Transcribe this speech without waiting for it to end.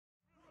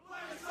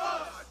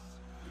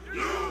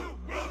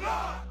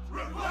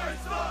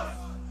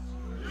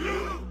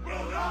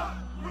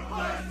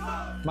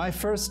My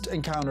first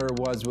encounter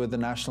was with the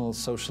National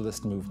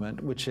Socialist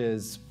Movement, which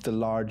is the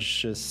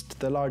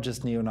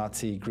largest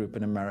neo-Nazi group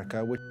in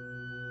America.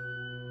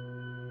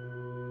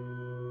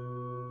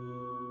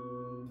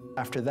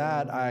 After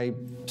that, I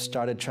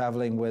started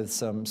traveling with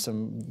some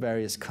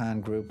various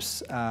Klan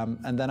groups,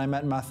 and then I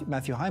met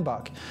Matthew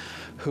Heimbach,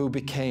 who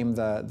became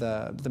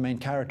the main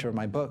character of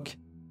my book.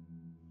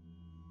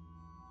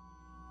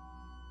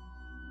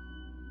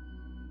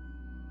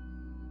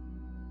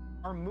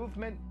 Our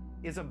movement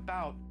is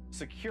about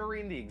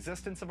securing the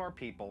existence of our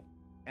people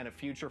and a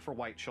future for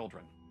white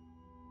children.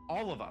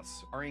 All of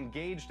us are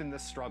engaged in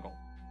this struggle,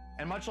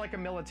 and much like a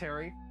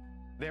military,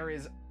 there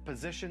is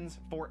positions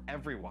for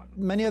everyone.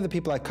 Many of the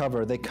people I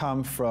cover, they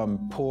come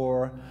from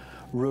poor,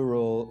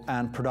 rural,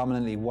 and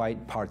predominantly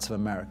white parts of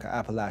America,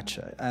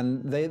 Appalachia.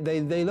 And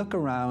they look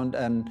around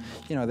and,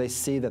 you know, they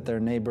see that their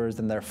neighbors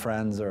and their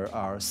friends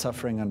are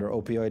suffering under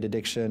opioid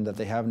addiction, that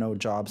they have no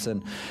jobs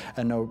and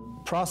no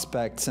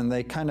prospects, and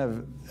they kind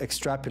of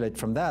extrapolate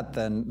from that,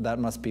 then that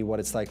must be what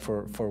it's like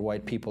for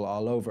white people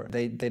all over.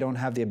 They don't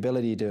have the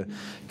ability to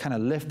kind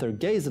of lift their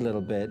gaze a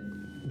little bit,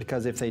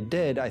 because if they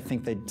did, I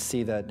think they'd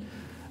see that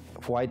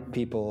white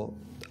people,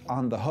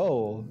 on the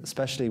whole,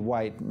 especially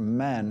white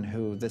men,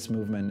 who this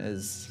movement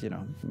is, you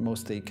know,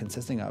 mostly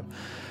consisting of,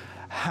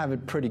 have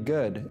it pretty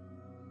good.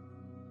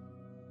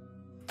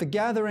 The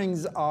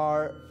gatherings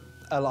are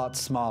a lot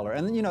smaller,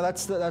 and you know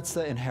that's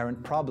the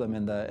inherent problem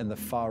in the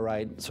far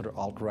right, sort of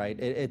alt-right.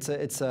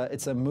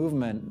 It's a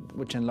movement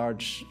which, in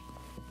large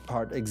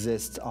part,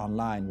 exists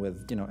online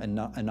with, you know,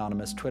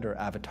 anonymous Twitter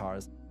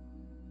avatars.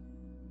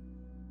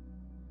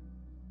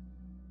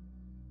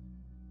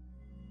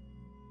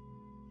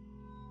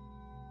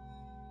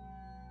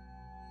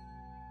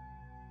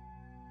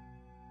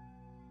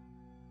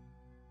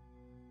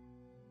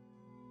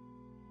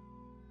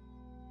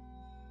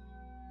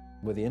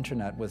 With the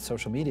internet, with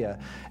social media,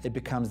 it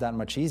becomes that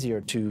much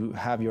easier to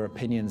have your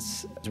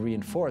opinions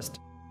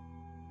reinforced.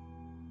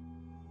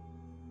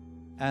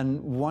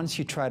 And once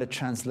you try to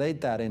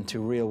translate that into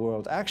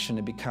real-world action,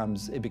 it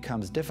becomes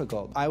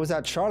difficult. I was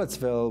at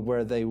Charlottesville,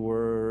 where they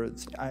were,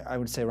 I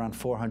would say, around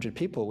 400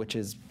 people, which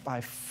is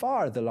by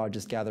far the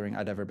largest gathering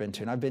I'd ever been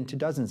to, and I've been to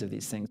dozens of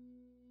these things.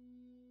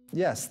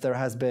 Yes, there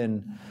has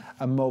been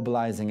a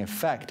mobilizing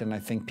effect, and I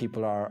think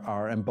people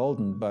are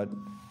emboldened, but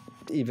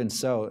even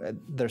so,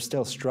 they're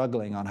still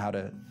struggling on how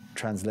to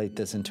translate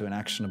this into an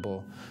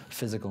actionable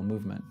physical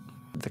movement.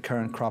 The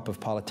current crop of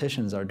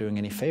politicians are doing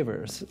any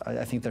favors.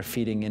 I think they're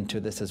feeding into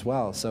this as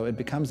well. So it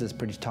becomes this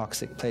pretty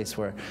toxic place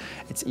where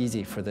it's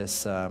easy for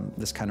this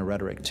kind of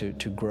rhetoric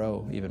to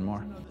grow even more.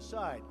 On the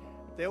side,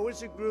 there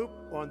was a group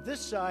on this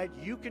side,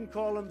 you can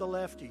call them the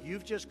left, or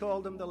you've just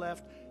called them the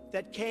left,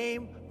 that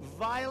came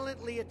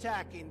violently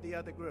attacking the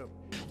other group.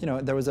 You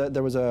know, there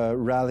was a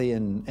rally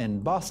in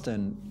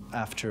Boston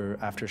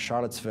after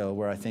Charlottesville,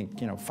 where I think,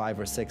 you know, 5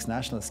 or 6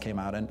 nationalists came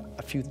out, and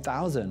a few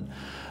thousand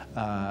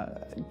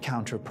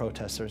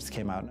counter-protesters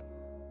came out.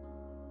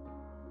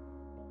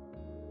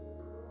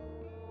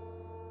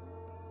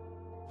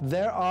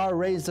 There are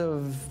rays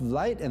of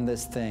light in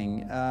this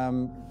thing.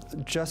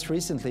 Just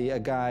recently, a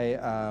guy,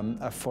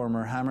 a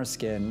former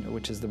Hammerskin,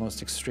 which is the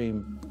most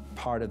extreme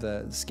part of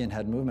the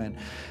skinhead movement,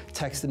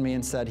 texted me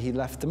and said he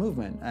left the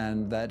movement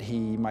and that he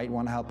might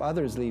want to help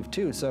others leave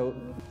too. So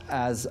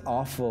as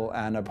awful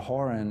and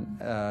abhorrent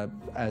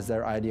as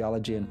their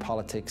ideology and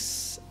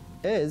politics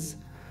is,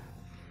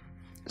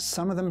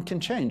 some of them can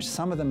change,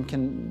 some of them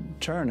can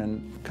turn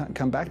and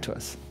come back to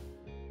us.